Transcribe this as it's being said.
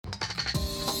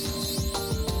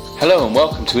Hello and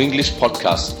welcome to English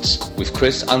Podcasts with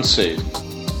Chris and Sue.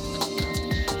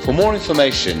 For more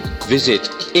information, visit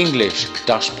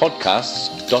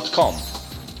english-podcasts.com.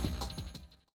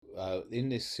 In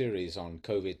this series on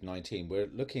COVID-19, we're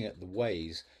looking at the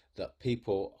ways that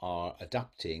people are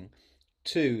adapting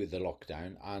to the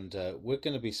lockdown, and we're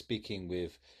going to be speaking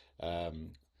with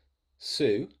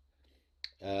Sue.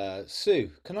 Sue,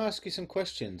 can I ask you some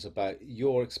questions about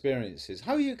your experiences?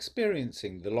 How are you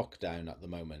experiencing the lockdown at the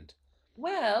moment?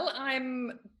 Well, I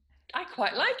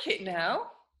quite like it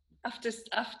now.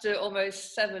 After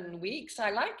almost 7 weeks, I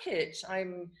like it.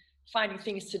 I'm finding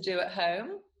things to do at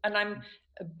home, and I'm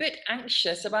a bit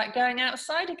anxious about going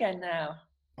outside again now.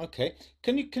 Okay.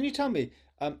 Can you tell me,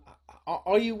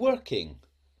 are you working?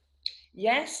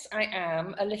 Yes, I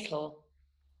am a Okay. little.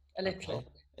 That's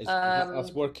Um,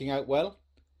 working out well?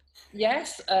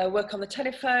 yes, work on the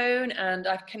telephone, and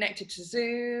I've connected to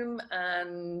Zoom,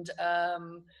 and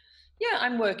yeah,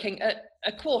 I'm working at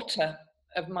a quarter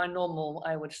of my normal,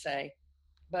 I would say.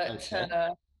 But Okay.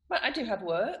 but I do have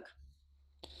work.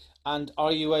 And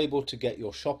are you able to get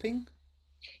your shopping?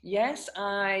 Yes,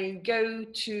 I go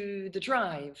to the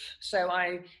drive.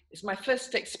 It's my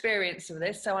first experience of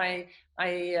this. So I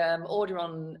order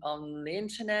on the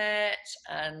internet,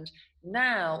 and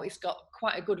now it's got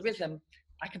quite a good rhythm.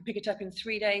 I can pick it up in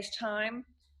 3 days' time.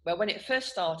 Well, when it first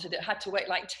started, it had to wait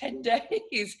like 10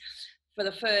 days for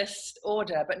the first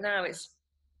order, but now it's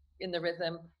in the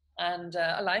rhythm, and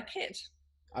I like it.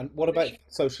 And what about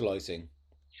socializing?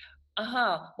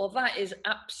 Aha, well, that is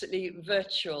absolutely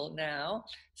virtual now.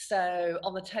 So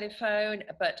on the telephone,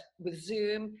 but with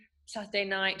Zoom, Saturday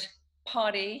night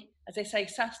party, as they say,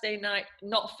 Saturday night,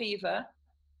 not fever.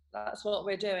 That's what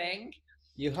we're doing.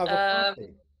 You have a Um,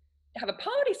 party have a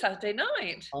party Saturday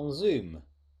night on Zoom.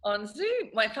 on Zoom.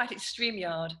 Well, in fact, it's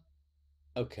StreamYard.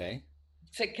 Okay.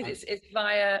 So because And, it's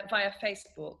via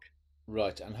Facebook.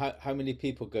 right. And how many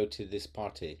people go to this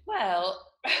party?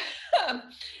 Well,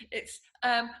 it's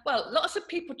well, lots of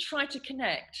people try to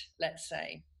connect. Let's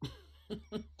say.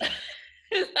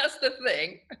 That's the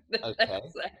thing. Okay.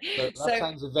 So that So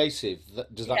sounds evasive.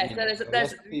 Does that yeah, mean so that there are there's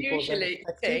less people than usually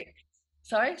expected? six.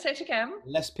 Sorry, say it again.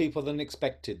 Less people than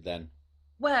expected then.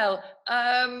 Well,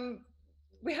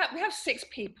 we have 6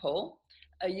 people.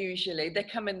 Usually, they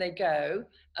come and they go.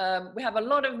 We have a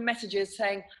lot of messages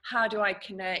saying, "How do I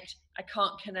connect? I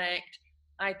can't connect.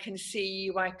 I can see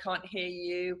you. I can't hear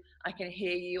you. I can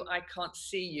hear you. I can't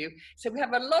see you." So we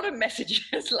have a lot of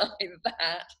messages like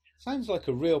that. Sounds like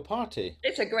a real party.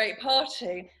 It's a great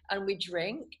party, and we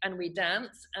drink and we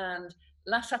dance. And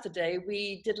last Saturday,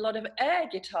 we did a lot of air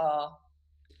guitar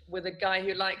with a guy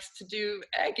who likes to do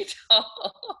air guitar.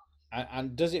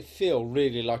 And does it feel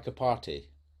really like a party?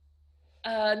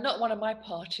 Not one of my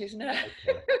parties, no.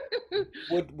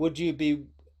 Okay. Would you be,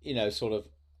 sort of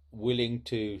willing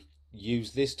to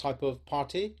use this type of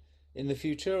party in the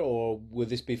future, or will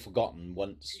this be forgotten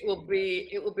once? It will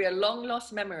be a long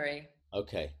lost memory.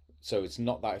 Okay, so it's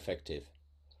not that effective.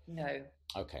 No,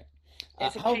 Okay.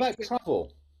 it's a How case about of,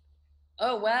 travel?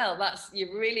 oh well, that's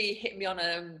you really hit me on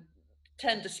a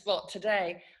tender spot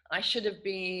today. I should have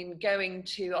been going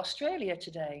to Australia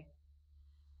today,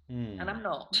 and Hmm. I'm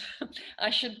not.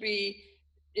 I should be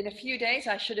in a few days.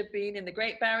 I should have been in the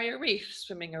Great Barrier Reef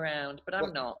swimming around, but I'm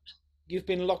Well, not. you've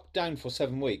been locked down for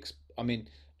 7 weeks. I mean,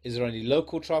 is there any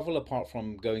local travel apart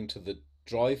from going to the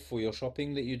drive for your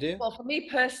shopping that you do? Well, for me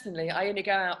personally, I only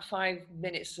go out 5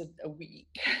 minutes a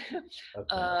week.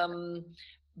 Okay. um,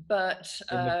 but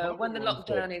In the car when the or on foot?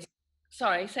 lockdown is,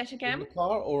 sorry, say it In again. the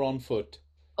car or on foot?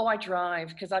 Oh, I drive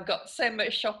because I've got so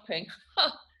much shopping.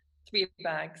 3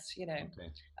 bags. Okay.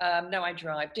 No, I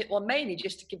drive. Well, mainly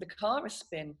just to give the car a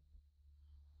spin.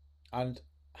 And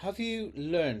have you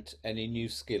learnt any new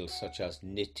skills such as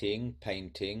knitting,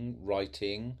 painting,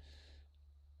 writing?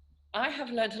 I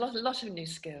have learned a lot of new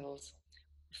skills.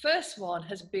 First one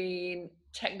has been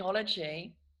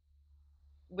technology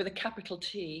with a capital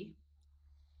T,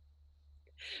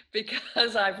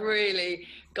 because I've really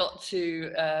got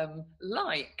to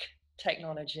like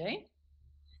technology.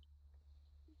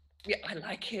 Yeah, I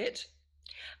like it.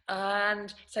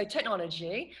 And so,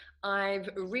 technology, I've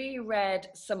reread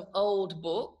some old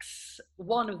books,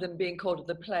 one of them being called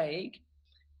The Plague.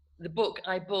 The book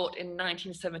I bought in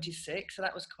 1976, so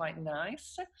that was quite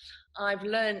nice. I've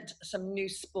learnt some new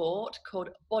sport called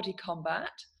body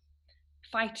combat,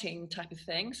 fighting type of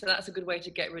thing. So that's a good way to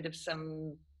get rid of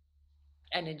some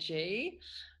energy.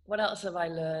 What else have I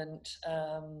learned?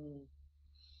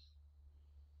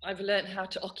 I've learned how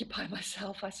to occupy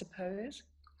myself, I suppose.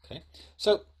 Okay.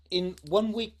 So in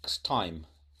 1 week's time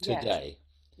Yes, today,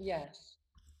 yes.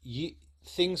 you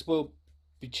things will.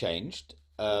 be changed.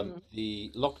 Mm.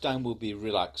 The lockdown will be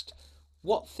relaxed.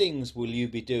 What things will you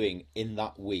be doing in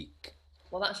that week?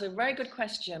 Well, that's a very good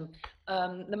question.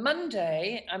 The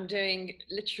Monday, I'm doing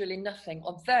literally nothing,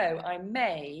 although I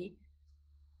may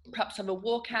perhaps have a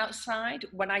walk outside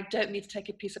when I don't need to take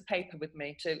a piece of paper with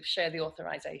me to share the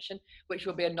authorization, which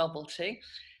will be a novelty.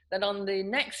 Then on the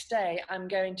next day, I'm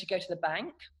going to go to the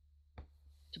bank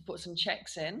to put some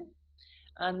checks in.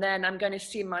 And then I'm going to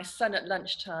see my son at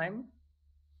lunchtime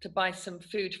to buy some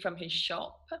food from his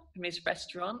shop, from his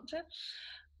restaurant.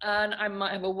 And I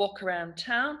might have a walk around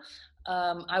town.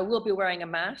 I will be wearing a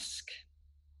mask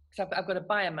because I've got to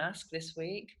buy a mask this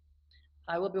week.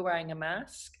 I will be wearing a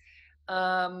mask.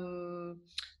 And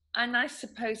I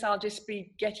suppose I'll just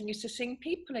be getting used to seeing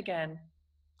people again.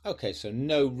 Okay, so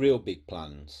no real big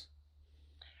plans.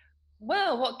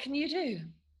 Well, what can you do?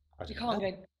 I You don't can't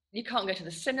know. go. You can't go to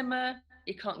the cinema.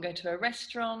 You can't go to a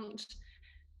restaurant.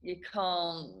 You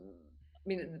can't. I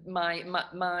mean,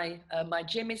 my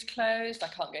gym is closed. I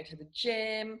can't go to the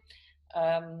gym.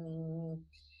 Um,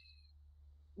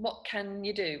 what can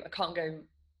you do? I can't go.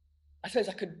 I suppose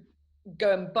I could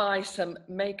go and buy some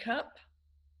makeup.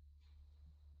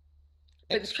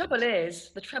 But Excellent.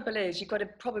 the trouble is, you've got to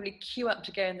probably queue up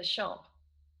to go in the shop.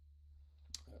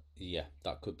 Yeah,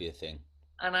 that could be a thing.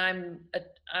 And I'm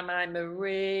a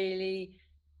really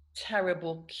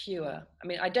terrible queuer. I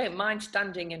mean, I don't mind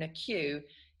standing in a queue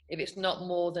if it's not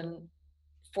more than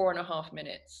 4.5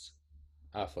 minutes.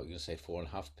 I thought you were going to say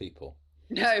 4.5 people.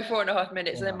 No, 4.5 minutes, Four and and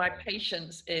then a my half minutes.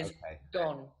 patience is Okay.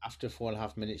 gone. After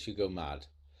 4.5 minutes, you go mad.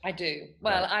 I do.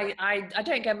 Well, Right. I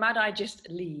don't get mad, I just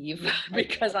leave Okay.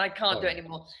 because I can't All do it right.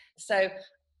 anymore. So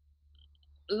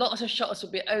lots of shops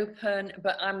will be open,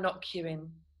 but I'm not queuing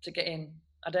to get in.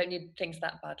 I don't need things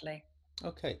that badly.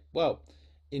 Okay. Well,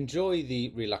 enjoy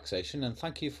the relaxation and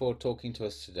thank you for talking to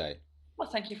us today. Well,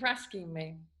 thank you for asking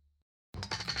me.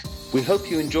 We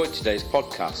hope you enjoyed today's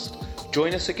podcast.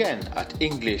 Join us again at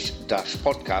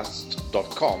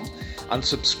english-podcasts.com and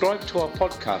subscribe to our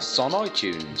podcasts on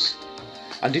iTunes.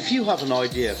 And if you have an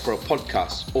idea for a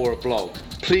podcast or a blog,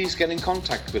 please get in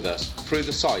contact with us through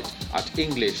the site at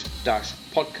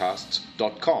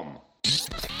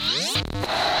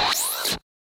english-podcasts.com.